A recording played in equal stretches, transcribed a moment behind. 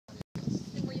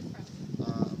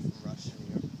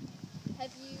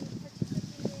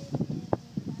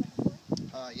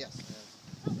Yes, I have.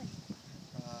 How many?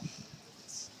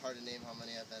 It's hard to name how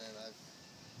many I've been in.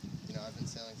 I've been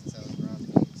sailing since I was around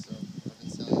 8, so I've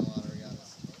been sailing a lot of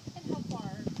regattas. And how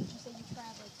far would you say you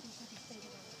traveled to participate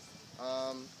in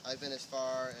those? I've been as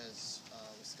far as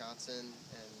Wisconsin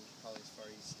and probably as far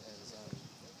east as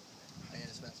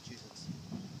Hyannis, Massachusetts.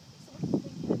 So what do you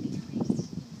think having a race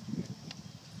in Virginia?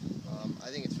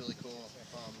 I think it's really cool.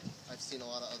 I've seen a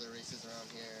lot of other races around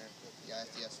here, the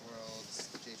IFDS Worlds,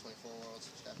 the J24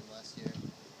 Worlds, which happened last year.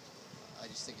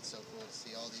 I just think it's so cool to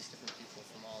see all these different people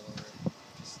from all over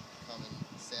just come and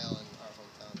sail in our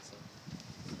hometown. So,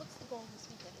 What's the goal this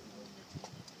weekend for you and your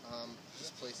team?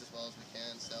 just place as well as we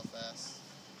can, sail fast,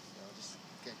 just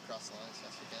get across the line as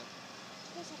fast as we can.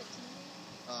 You guys have a team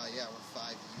name? Yeah, we're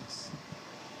 5 youths.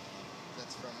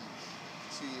 That's from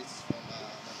 2 youths from my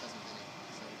cousin Vinny.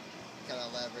 So we kind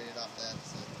of elaborated off that.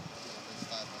 So there's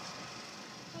 5 of us.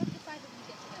 How did the 5 of you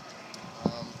get together?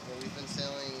 Well, we've been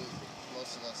sailing.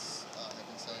 Most of us have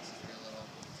been sailing since we were little.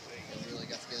 We really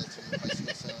got together to high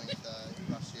school sailing at the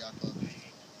Rochester Yacht Club.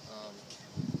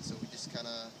 So we just kind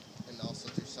of, and also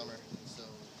through summer. So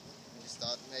we just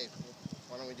thought, hey,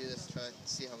 why don't we do this? Try to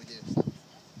see how we do. So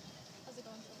How's it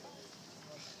going so far?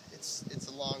 it's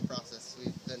a long process.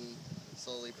 We've been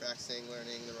slowly practicing,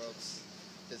 learning the ropes.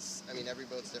 Because every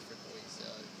boat's different the way you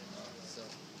sail it. So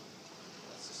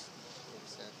that's just where we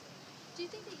stand. Do you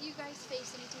think that you guys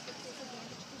face any type of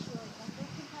disadvantage because you're a younger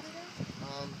competitor?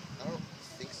 I don't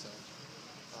think so.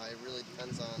 It really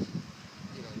depends on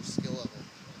your skill level.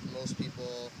 Most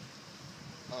people,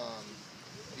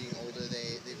 being older,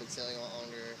 they've been sailing a lot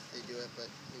longer. They do it, but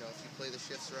if you play the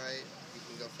shifts right, you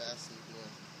can go fast and you can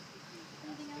win.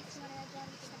 Anything else you want to add, John?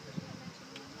 Anything else you want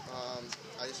to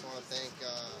mention? I just want to thank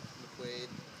McQuaid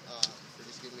for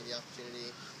just giving me the opportunity,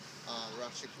 the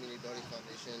Rochester Community Boating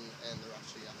Foundation, and the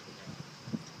Rochester Yacht Club.